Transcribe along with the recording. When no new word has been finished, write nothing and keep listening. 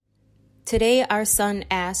Today our son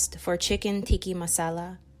asked for chicken tikka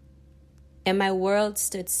masala, and my world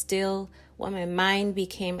stood still when my mind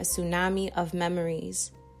became a tsunami of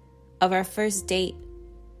memories, of our first date,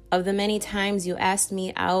 of the many times you asked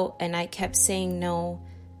me out and I kept saying no,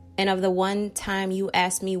 and of the one time you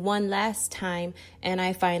asked me one last time and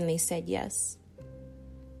I finally said yes.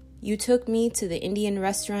 You took me to the Indian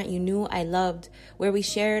restaurant you knew I loved, where we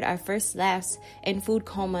shared our first laughs and food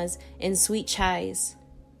comas and sweet chais.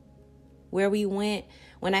 Where we went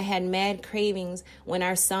when I had mad cravings when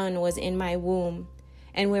our son was in my womb,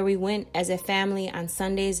 and where we went as a family on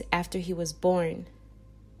Sundays after he was born.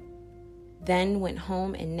 Then went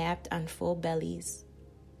home and napped on full bellies.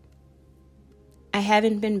 I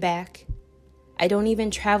haven't been back. I don't even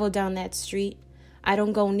travel down that street. I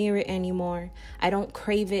don't go near it anymore. I don't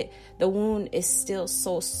crave it. The wound is still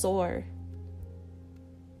so sore.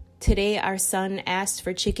 Today our son asked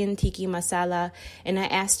for chicken tikka masala, and I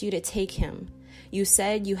asked you to take him. You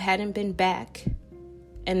said you hadn't been back,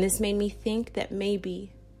 and this made me think that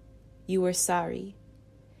maybe you were sorry,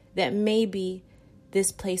 that maybe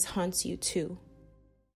this place haunts you too.